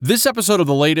This episode of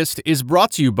The Latest is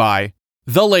brought to you by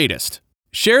The Latest.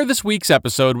 Share this week's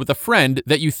episode with a friend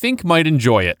that you think might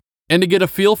enjoy it. And to get a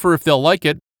feel for if they'll like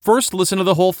it, first listen to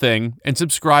the whole thing and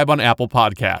subscribe on Apple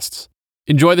Podcasts.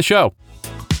 Enjoy the show.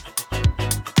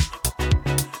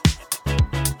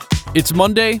 It's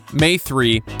Monday, May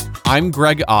 3. I'm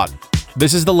Greg Ott.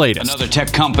 This is The Latest. Another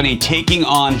tech company taking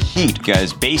on heat,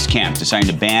 guys. BASECAMP deciding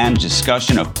to ban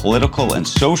discussion of political and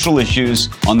social issues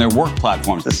on their work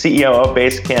platforms. The CEO of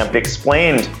BASECAMP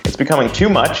explained it's becoming too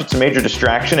much. It's a major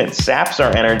distraction. It saps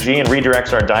our energy and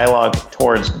redirects our dialogue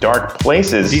towards dark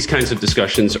places. These kinds of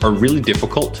discussions are really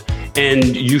difficult,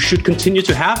 and you should continue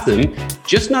to have them,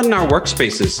 just not in our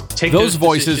workspaces. Those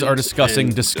voices are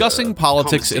discussing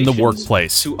politics in the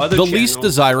workplace, the least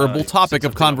desirable topic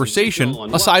of conversation,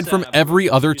 aside from every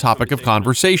other topic of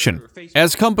conversation.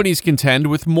 As companies contend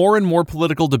with more and more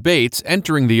political debates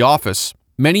entering the office,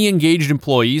 many engaged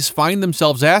employees find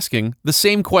themselves asking the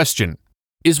same question: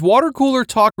 is water cooler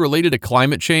talk related to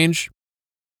climate change?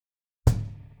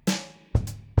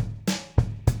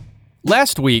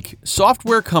 Last week,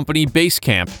 software company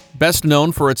BASECAMP, best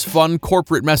known for its fun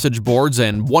corporate message boards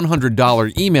and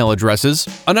 $100 email addresses,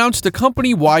 announced a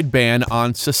company-wide ban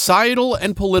on societal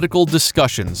and political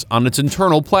discussions on its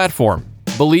internal platform,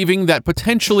 believing that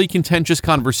potentially contentious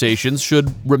conversations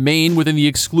should remain within the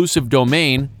exclusive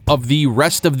domain of the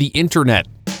rest of the internet.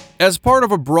 As part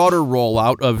of a broader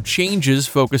rollout of changes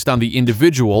focused on the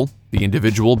individual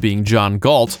being John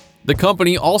Galt, the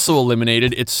company also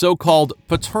eliminated its so-called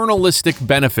paternalistic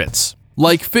benefits,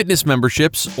 like fitness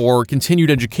memberships or continued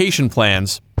education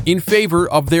plans, in favor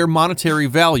of their monetary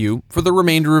value for the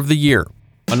remainder of the year.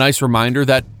 A nice reminder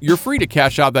that you're free to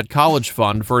cash out that college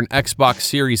fund for an Xbox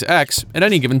Series X at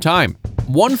any given time.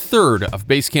 1/3 of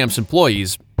BASECAMP's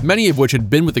employees, many of which had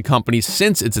been with the company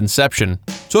since its inception,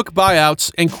 took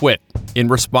buyouts and quit in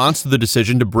response to the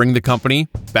decision to bring the company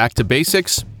back to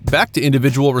basics, back to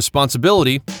individual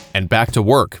responsibility, and back to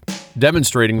work,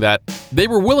 demonstrating that they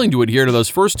were willing to adhere to those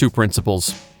first two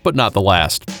principles, but not the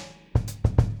last.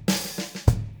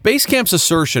 BASECAMP's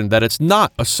assertion that it's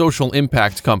not a social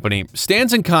impact company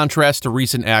stands in contrast to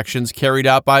recent actions carried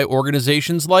out by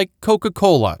organizations like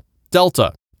Coca-Cola,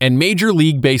 Delta, and Major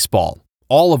League Baseball,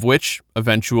 all of which,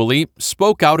 eventually,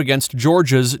 spoke out against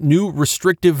Georgia's new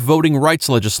restrictive voting rights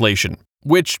legislation,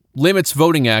 which limits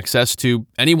voting access to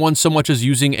anyone so much as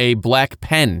using a black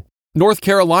pen. North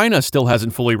Carolina still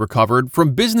hasn't fully recovered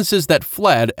from businesses that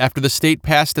fled after the state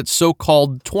passed its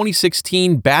so-called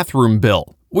 2016 bathroom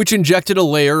bill, which injected a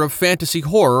layer of fantasy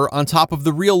horror on top of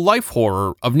the real-life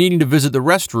horror of needing to visit the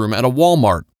restroom at a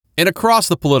Walmart. And across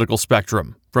the political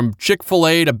spectrum, from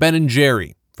Chick-fil-A to Ben &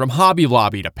 Jerry, from Hobby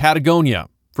Lobby to Patagonia,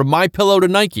 from MyPillow to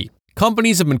Nike,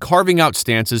 companies have been carving out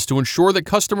stances to ensure that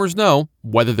customers know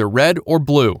whether they're red or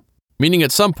blue, meaning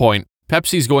at some point,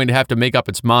 Pepsi's going to have to make up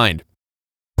its mind.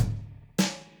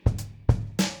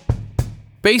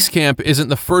 BASECAMP isn't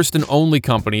the first and only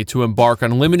company to embark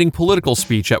on limiting political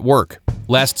speech at work.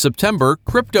 Last September,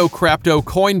 crypto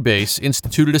Coinbase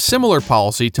instituted a similar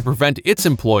policy to prevent its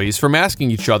employees from asking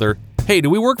each other, "Hey, do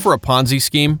we work for a Ponzi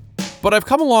scheme?" But I've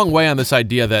come a long way on this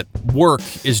idea that work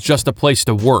is just a place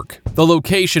to work, the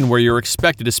location where you're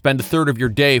expected to spend a third of your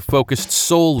day focused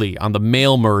solely on the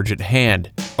mail merge at hand.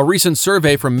 A recent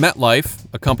survey from MetLife,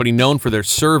 a company known for their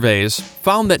surveys,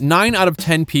 found that 9 out of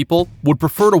 10 people would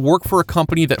prefer to work for a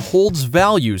company that holds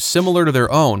values similar to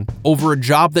their own over a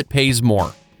job that pays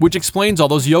more, which explains all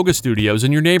those yoga studios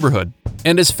in your neighborhood.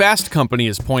 And as Fast Company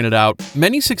has pointed out,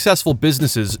 many successful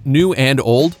businesses, new and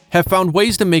old, have found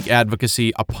ways to make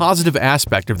advocacy a positive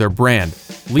aspect of their brand.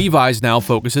 Levi's now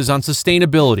focuses on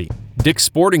sustainability. Dick's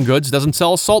Sporting Goods doesn't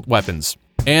sell assault weapons.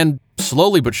 And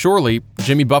slowly but surely,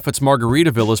 Jimmy Buffett's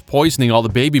Margaritaville is poisoning all the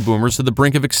baby boomers to the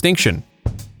brink of extinction.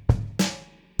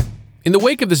 In the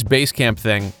wake of this BASECAMP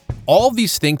thing, all of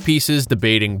these think pieces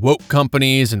debating woke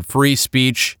companies and free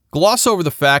speech gloss over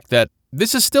the fact that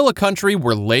this is still a country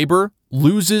where labor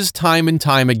loses time and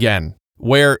time again,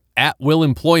 where at-will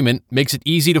employment makes it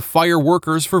easy to fire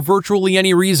workers for virtually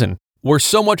any reason, where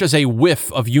so much as a whiff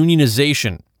of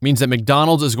unionization means that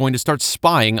McDonald's is going to start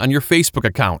spying on your Facebook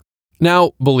account.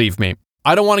 Now, believe me,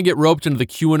 I don't want to get roped into the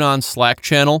QAnon Slack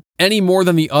channel any more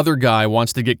than the other guy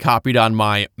wants to get copied on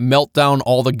my melt down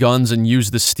all the guns and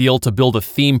use the steel to build a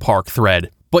theme park thread.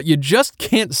 But you just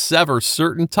can't sever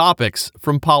certain topics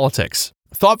from politics.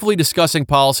 Thoughtfully discussing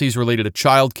policies related to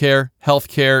childcare,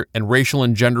 healthcare, and racial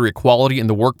and gender equality in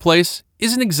the workplace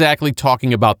isn't exactly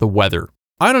talking about the weather.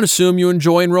 I don't assume you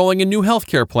enjoy enrolling in new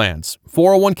healthcare plans,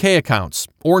 401k accounts,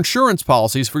 or insurance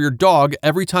policies for your dog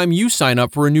every time you sign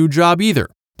up for a new job either.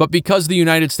 But because the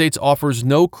United States offers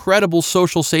no credible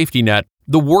social safety net,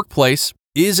 The workplace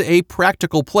is a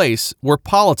practical place where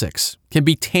politics can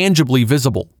be tangibly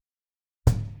visible.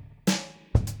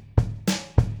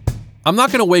 I'm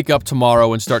not going to wake up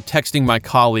tomorrow and start texting my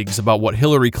colleagues about what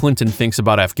Hillary Clinton thinks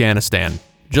about Afghanistan.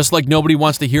 Just like nobody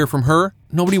wants to hear from her,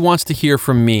 nobody wants to hear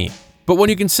from me. But when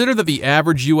you consider that the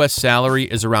average U.S. salary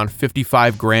is around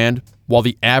 $55,000, while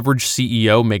the average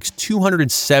CEO makes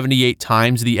 278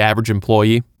 times the average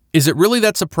employee, is it really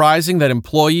that surprising that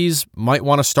employees might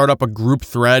want to start up a group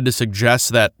thread to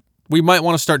suggest that we might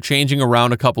want to start changing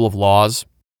around a couple of laws?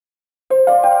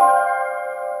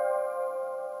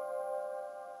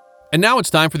 And now it's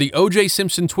time for the O.J.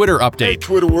 Simpson Twitter update. Hey,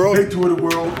 Twitter world. Hey, Twitter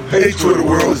world. Hey, Twitter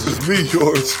world. This is me,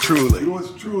 yours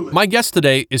truly. My guest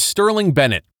today is Sterling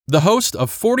Bennett, the host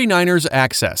of 49ers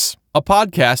Access, a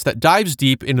podcast that dives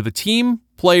deep into the team,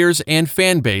 players, and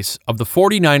fan base of the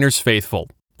 49ers faithful.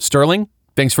 Sterling,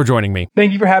 thanks for joining me.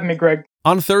 Thank you for having me, Greg.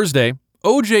 On Thursday,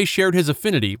 O.J. shared his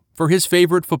affinity for his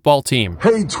favorite football team.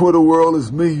 Hey, Twitter world.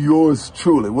 It's me, yours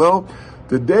truly. Well,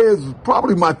 today is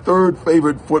probably my third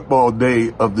favorite football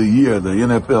day of the year, the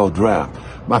NFL draft.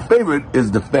 My favorite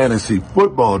is the fantasy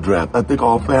football draft. I think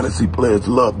all fantasy players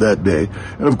love that day.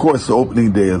 And of course, the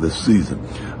opening day of the season.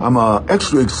 I'm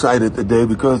extra excited today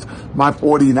because my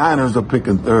 49ers are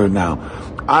picking third now.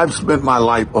 I've spent my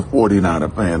life a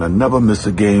 49er fan. I never missed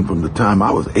a game from the time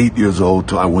I was 8 years old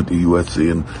till I went to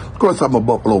USC. And of course, I'm a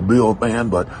Buffalo Bill fan,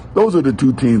 but those are the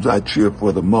two teams I cheer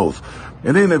for the most.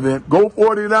 In any event, go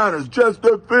 49ers, just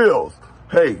it feels.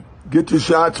 Hey, get your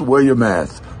shots, wear your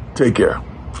mask. Take care.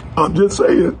 I'm just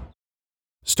saying.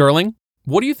 Sterling,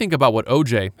 what do you think about what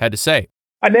O.J. had to say?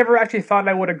 I never actually thought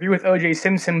I would agree with O.J.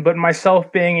 Simpson, but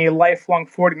myself being a lifelong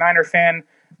 49er fan,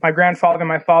 my grandfather and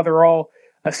my father are all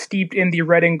steeped in the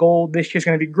red and gold. This year's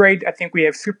going to be great. I think we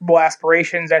have Super Bowl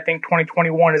aspirations. I think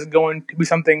 2021 is going to be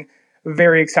something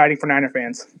very exciting for Niner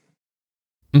fans.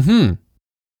 Mm-hmm.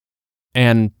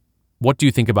 And what do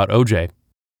you think about O.J.?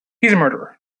 He's a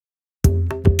murderer.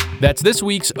 That's this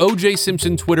week's O.J.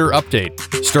 Simpson Twitter update.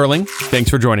 Sterling,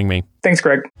 thanks for joining me. Thanks,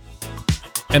 Greg.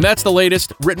 And that's the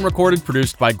latest, written, recorded,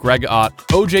 produced by Greg Ott.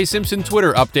 O.J. Simpson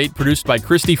Twitter update produced by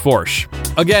Christy Forsch.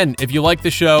 Again, if you like the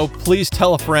show, please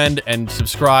tell a friend and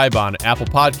subscribe on Apple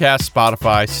Podcasts,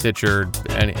 Spotify, Stitcher,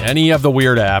 any of the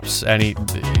weird apps.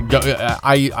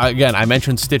 I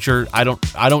mentioned Stitcher. I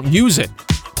don't use it.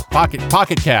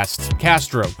 Pocket Casts,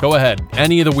 Castro, go ahead.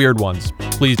 Any of the weird ones,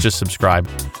 please just subscribe.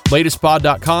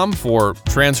 Latestpod.com for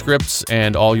transcripts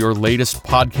and all your latest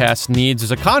podcast needs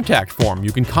is a contact form.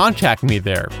 You can contact me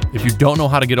there. If you don't know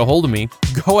how to get a hold of me,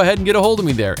 go ahead and get a hold of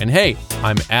me there. And hey,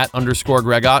 I'm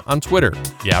 @_Gregott on Twitter.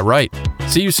 Yeah, right.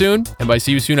 See you soon. And by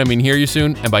see you soon, I mean hear you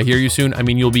soon. And by hear you soon, I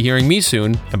mean you'll be hearing me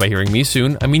soon. And by hearing me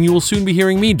soon, I mean you will soon be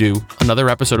hearing me do another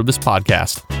episode of this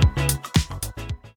podcast.